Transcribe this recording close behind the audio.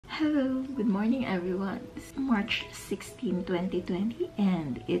Hello, good morning everyone. It's March 16, 2020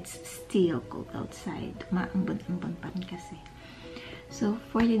 and it's still cold outside. Maambon-ambon pa rin kasi. So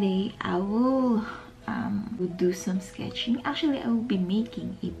for today, I will do some sketching. Actually, I will be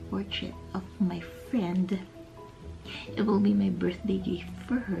making a portrait of my friend. It will be my birthday gift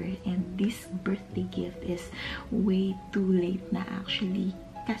for her, and this birthday gift is way too late na actually.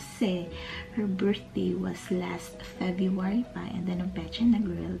 Kasi her birthday was last February pa, and then ang pecha na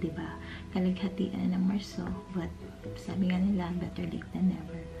girl, diba? Kalaghatian ng Marso, but sabi nga nila, better late than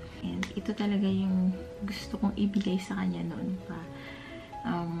never. And ito talaga yung gusto kong ibigay sa kanya noon pa.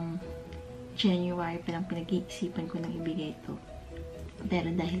 January pa lang pinag-iisipan ko nang ibigay ito.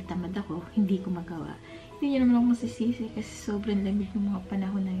 Pero dahil tamad ako, hindi ko magawa. Hindi niya naman ako masisisi kasi sobrang lamig ng mga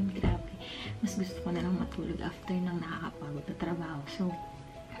panahon na yun. Grabe. Mas gusto ko na lang matulog after ng nakakapagod na trabaho. So,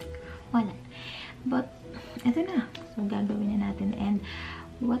 wala. But, eto na. So, gagawin na natin. And,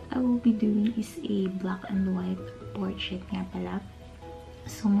 what I will be doing is a black and white portrait nga pala.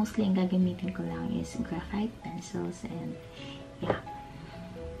 So, mostly ang gagamitin ko lang is graphite pencils and, yeah.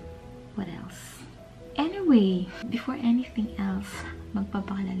 What else? Anyway, before anything else,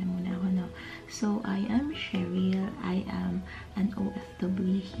 magpapakilala muna ako, no? So, I am Siyeril. I am an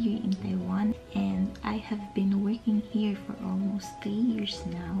OFW here in Taiwan. And I have been working here for almost 3 years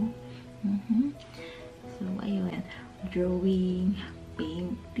now. So, ayun. Drawing,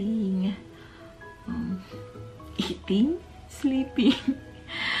 painting, eating, sleeping.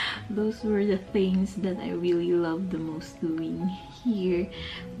 Those were the things that I really love the most doing here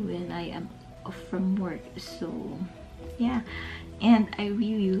when I am off from work. So, yeah. And I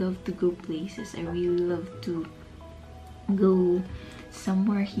really love to go places. I really love to go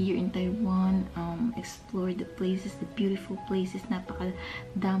somewhere here in Taiwan, explore the places, the beautiful places.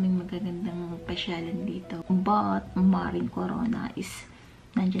 Napakadaming magagandang pasyalan dito. But, maring corona is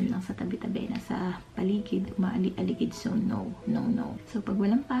nandyan lang sa tabi-tabi, nasa paligid, umaali-aligid. So, no. So, pag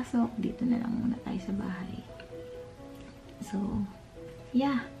walang pasok, dito na lang muna tayo sa bahay. So,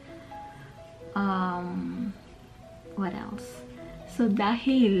 yeah. What else? So,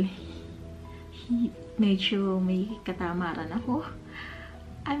 dahil medyo may katamaran ako,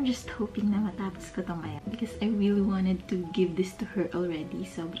 I'm just hoping na matapos ko ito ngayon. Because I really wanted to give this to her already.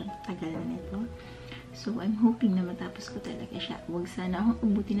 Sobrang tagal na nito. So, I'm hoping na matapos ko talaga siya. Huwag sana akong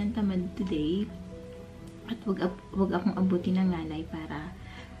abutin ng tamad today. At huwag akong abutin ng ngalay para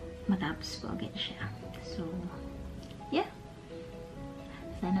matapos ko agad siya. So, yeah.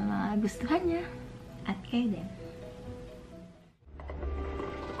 Sana magustuhan niya. At kayo din.